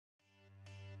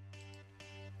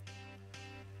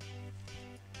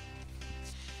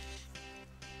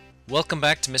Welcome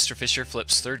back to Mr. Fisher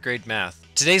Flips 3rd grade math.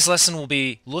 Today's lesson will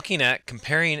be looking at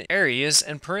comparing areas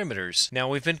and perimeters. Now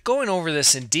we've been going over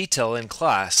this in detail in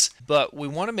class, but we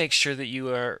want to make sure that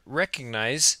you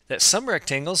recognize that some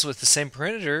rectangles with the same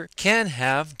perimeter can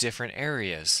have different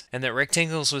areas, and that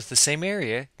rectangles with the same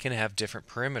area can have different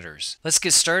perimeters. Let's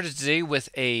get started today with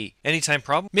a anytime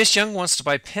problem. Miss Young wants to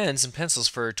buy pens and pencils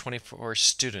for 24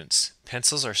 students.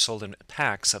 Pencils are sold in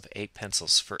packs of 8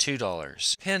 pencils for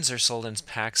 $2. Pens are sold in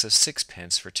packs of 6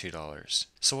 pens for $2.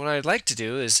 So what I'd like to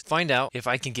do is find out if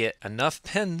I can get enough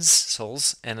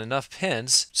pencils and enough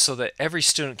pens so that every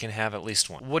student can have at least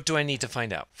one. What do I need to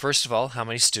find out? First of all, how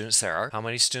many students there are. How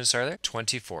many students are there?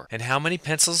 24. And how many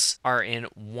pencils are in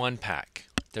one pack?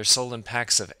 They're sold in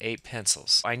packs of 8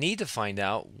 pencils. I need to find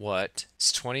out what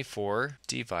is 24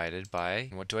 divided by,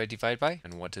 and what do I divide by,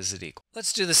 and what does it equal?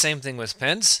 Let's do the same thing with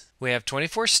pens. We have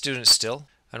 24 students still,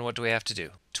 and what do we have to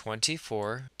do?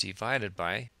 24 divided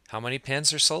by, how many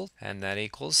pens are sold? And that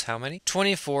equals how many?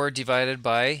 24 divided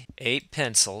by 8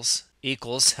 pencils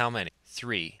equals how many?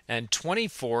 3. And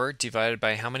 24 divided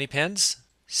by how many pens?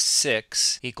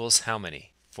 6 equals how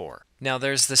many? 4. Now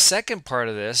there's the second part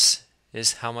of this,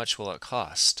 is how much will it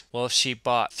cost? Well, if she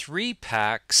bought 3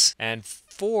 packs and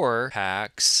 4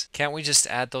 packs, can't we just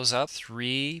add those up?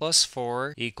 3 plus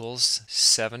 4 equals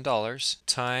 $7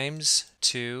 times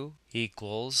 2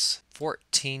 equals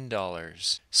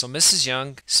 $14. So Mrs.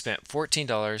 Young spent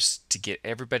 $14 to get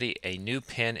everybody a new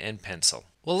pen and pencil.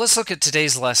 Well, let's look at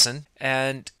today's lesson,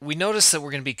 and we notice that we're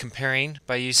going to be comparing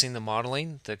by using the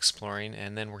modeling, the exploring,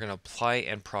 and then we're going to apply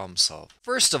and problem solve.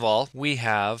 First of all, we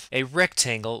have a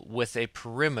rectangle with a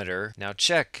perimeter. Now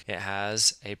check, it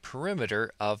has a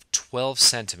perimeter of 12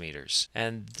 centimeters,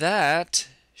 and that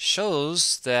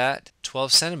shows that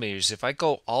 12 centimeters, if I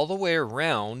go all the way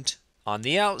around on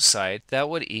the outside, that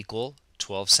would equal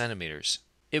 12 centimeters.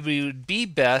 It would be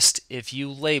best if you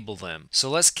label them. So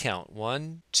let's count.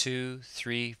 1, 2,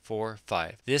 3, 4,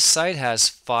 5. This side has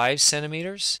 5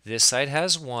 centimeters. This side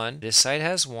has 1. This side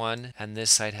has 1. And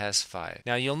this side has 5.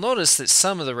 Now you'll notice that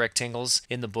some of the rectangles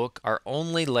in the book are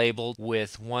only labeled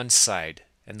with one side.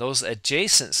 And those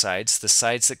adjacent sides, the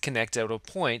sides that connect at a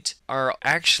point, are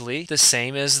actually the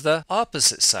same as the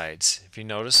opposite sides. If you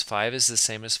notice, 5 is the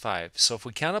same as 5. So if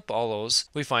we count up all those,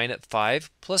 we find that 5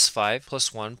 plus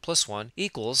 1 plus 1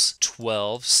 equals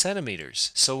 12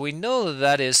 centimeters. So we know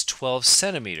that is 12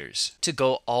 centimeters to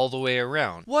go all the way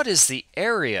around. What is the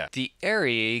area? The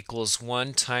area equals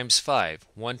 1 times 5.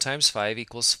 1 times 5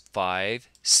 equals 5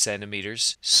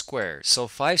 centimeters squared. So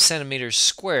 5 centimeters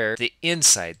squared, the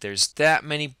inside, there's that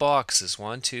many boxes.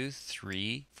 1, 2,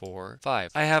 3, 4,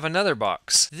 5. I have another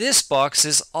box. This box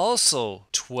is also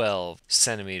 12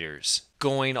 centimeters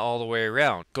going all the way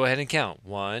around. Go ahead and count.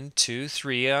 1, 2,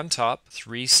 3 on top,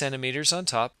 3 centimeters on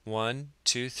top, 1,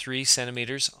 2, 3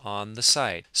 centimeters on the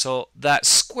side. So that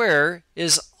square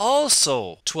is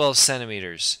also 12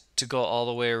 centimeters to go all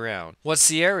the way around. What's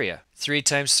the area? 3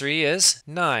 times 3 is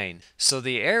 9. So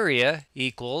the area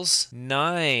equals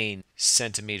 9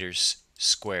 centimeters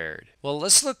squared. Well,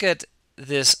 let's look at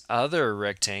this other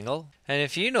rectangle, and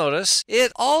if you notice,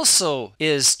 it also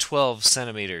is 12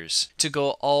 centimeters to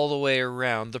go all the way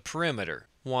around the perimeter.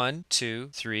 1, 2,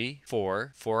 3,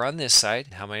 4. 4 on this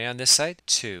side. How many on this side?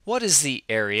 2. What is the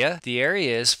area? The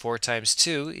area is 4 times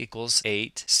 2 equals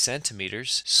 8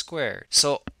 centimeters squared.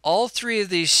 So all 3 of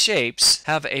these shapes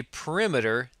have a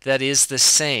perimeter that is the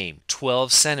same,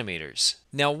 12 centimeters.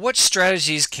 Now, what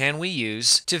strategies can we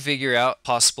use to figure out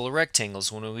possible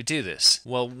rectangles when we do this?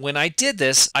 Well, when I did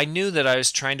this, I knew that I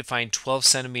was trying to find 12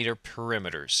 centimeter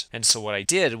perimeters. And so what I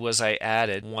did was I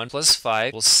added 1 plus 5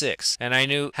 equals 6. And I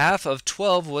knew half of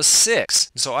 12 was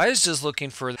 6. So I was just looking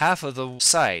for half of the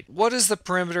side. What is the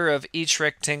perimeter of each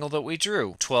rectangle that we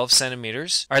drew? 12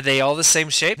 centimeters. Are they all the same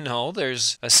shape? No,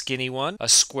 there's a skinny one, a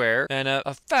square, and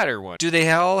a fatter one. Do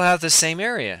they all have the same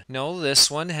area? No,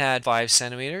 this one had 5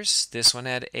 centimeters. This one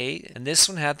had 8, and this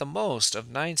one had the most of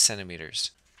 9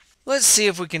 centimeters. Let's see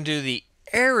if we can do the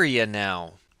area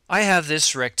now. I have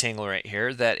this rectangle right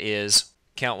here that is,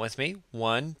 count with me,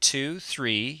 1, 2,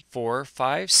 3, 4,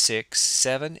 5, 6,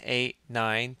 7, 8,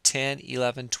 9, 10,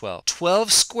 11, 12.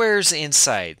 12 squares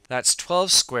inside. That's 12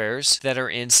 squares that are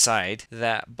inside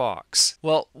that box.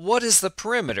 Well, what is the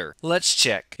perimeter? Let's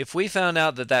check. If we found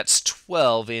out that that's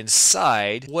 12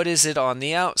 inside, what is it on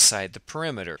the outside, the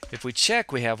perimeter? If we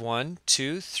check, we have 1,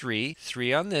 2, 3,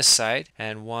 3 on this side,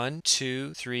 and 1,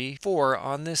 2, 3, 4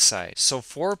 on this side. So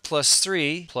 4 plus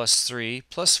 3 plus 3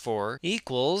 plus 4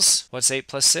 equals, what's 8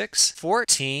 plus 6?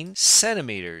 14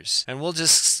 centimeters. And we'll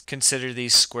just consider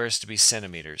these squares to be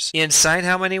centimeters. centimeters. Inside,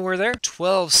 how many were there?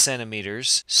 12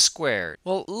 centimeters squared.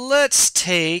 Well, let's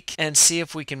take and see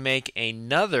if we can make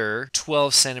another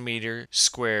 12 centimeter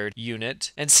squared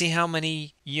unit and see how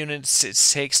many units it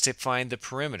takes to find the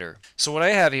perimeter. So what I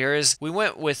have here is we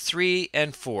went with 3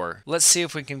 and 4. Let's see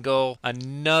if we can go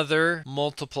another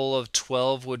multiple of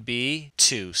 12 would be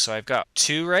 2. So I've got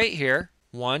 2 right here.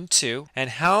 1, 2. And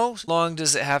how long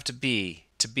does it have to be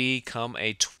to become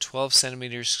a 12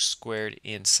 centimeters squared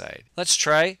inside? Let's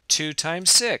try 2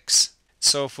 times 6.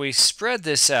 So if we spread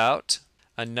this out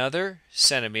another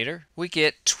centimeter, we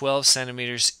get 12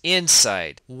 centimeters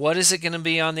inside. What is it going to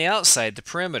be on the outside, the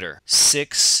perimeter?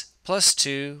 6 plus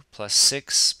 2 plus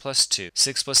 6 plus 2.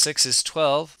 6 plus 6 is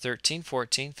 12, 13,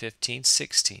 14, 15,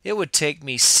 16. It would take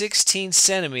me 16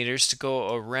 centimeters to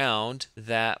go around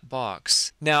that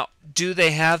box. Now, do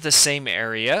they have the same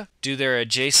area? Do their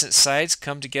adjacent sides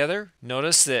come together?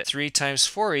 Notice that 3 times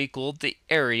 4 equaled the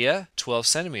area, 12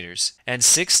 centimeters. And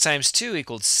 6 times 2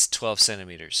 equals 12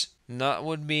 centimeters. That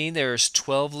would mean there's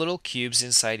 12 little cubes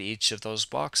inside each of those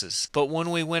boxes. But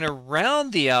when we went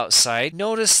around the outside,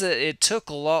 notice that it took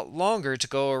a lot longer to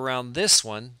go around this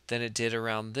one than it did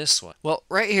around this one. Well,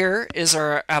 right here is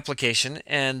our application,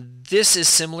 and this is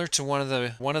similar to one of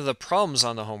the problems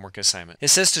on the homework assignment. It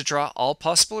says to draw all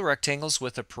possible rectangles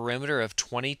with a perimeter of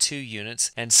 22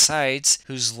 units and sides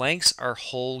whose lengths are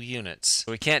whole units.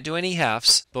 So we can't do any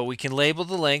halves, but we can label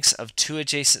the lengths of 2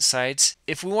 adjacent sides.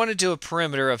 If we want to do a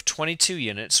perimeter of 22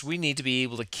 units, we need to be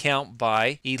able to count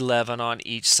by 11 on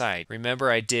each side. Remember,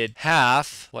 I did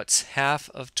half. What's half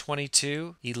of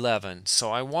 22? 11.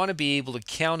 So I want to be able to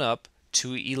count up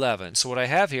to 11. So what I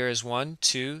have here is 1,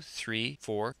 2, 3,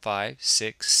 4, 5,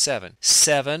 6, 7.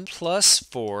 7 plus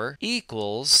 4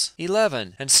 equals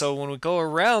 11. And so when we go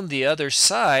around the other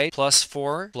side, plus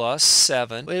 4 plus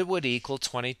 7, it would equal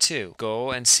 22.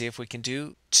 Go and see if we can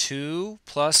do 2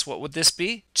 plus, what would this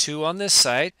be? 2 on this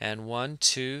side, and 1,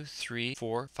 2, 3,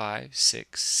 4, 5,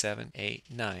 6, 7, 8,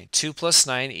 9. 2 plus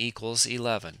 9 equals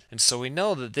 11. And so we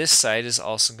know that this side is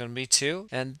also going to be 2,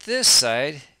 and this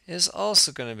side is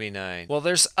also going to be 9. Well,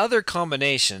 there's other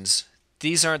combinations.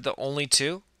 These aren't the only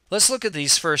 2. Let's look at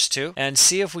these first 2 and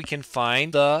see if we can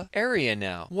find the area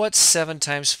now. What's 7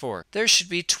 times 4? There should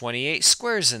be 28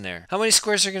 squares in there. How many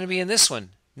squares are going to be in this one?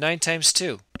 9 times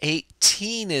 2.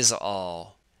 18 is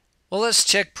all. Well, let's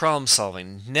check problem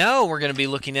solving. Now we're going to be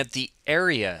looking at the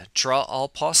area. Draw all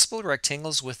possible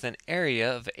rectangles with an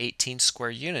area of 18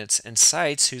 square units and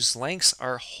sides whose lengths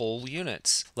are whole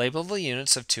units. Label the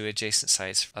units of 2 adjacent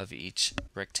sides of each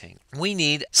rectangle. We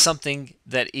need something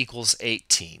that equals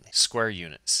 18 square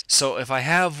units. So if I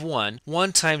have 1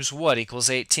 times what equals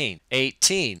 18?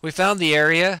 18. We found the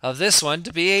area of this one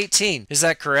to be 18. Is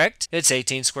that correct? It's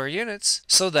 18 square units.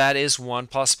 So that is one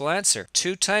possible answer.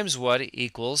 2 times what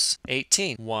equals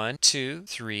 18? 1, 2,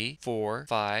 3, 4,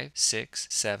 5, 6,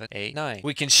 7, 8, 9.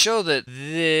 We can show that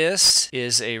this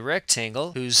is a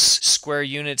rectangle whose square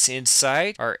units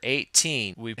inside are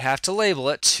 18. We have to label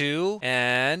it 2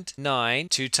 and 9.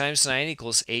 2 times 9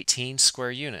 equals 18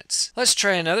 square units. Let's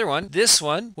try another one. This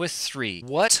one with 3.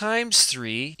 What times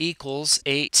 3 equals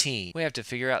 18? We have to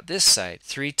figure out this side.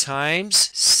 3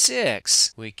 times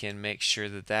 6. We can make sure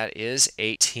that that is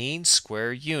 18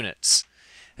 square units.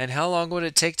 And how long would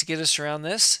it take to get us around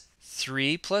this?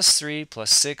 3 plus 3 plus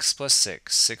 6 plus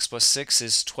 6. 6 plus 6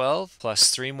 is 12,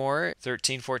 plus 3 more,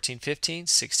 13, 14, 15,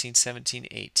 16, 17,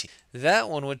 18. That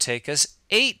one would take us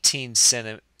 18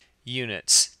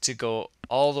 units to go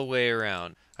all the way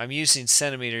around. I'm using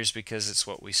centimeters because it's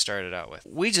what we started out with.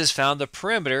 We just found the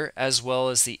perimeter as well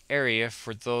as the area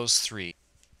for those 3.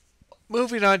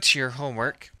 Moving on to your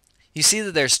homework, you see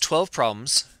that there's 12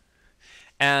 problems,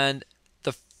 and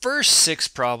first 6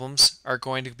 problems are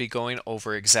going to be going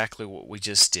over exactly what we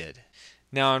just did.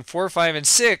 Now on 4, 5, and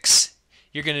 6,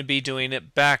 you're going to be doing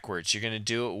it backwards. You're going to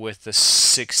do it with the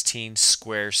 16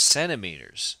 square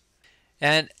centimeters.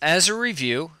 And as a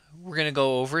review, we're going to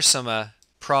go over some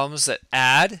problems that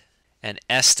add and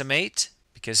estimate,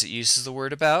 because it uses the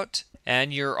word about.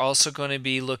 And you're also going to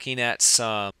be looking at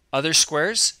some other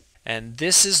squares. And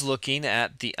this is looking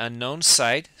at the unknown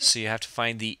side, so you have to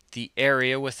find the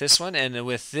area with this one, and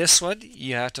with this one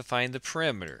you have to find the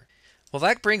perimeter. Well,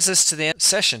 that brings us to the end of the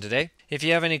session today. If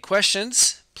you have any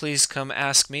questions, please come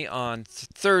ask me on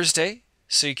Thursday,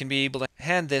 so you can be able to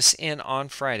hand this in on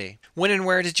Friday. When and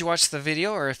where did you watch the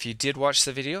video, or if you did watch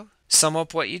the video, sum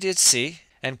up what you did see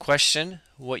and question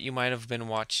what you might have been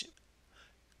watching.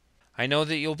 I know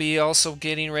that you'll be also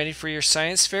getting ready for your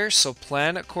science fair, so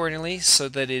plan accordingly so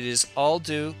that it is all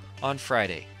due on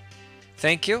Friday.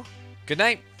 Thank you. Good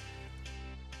night.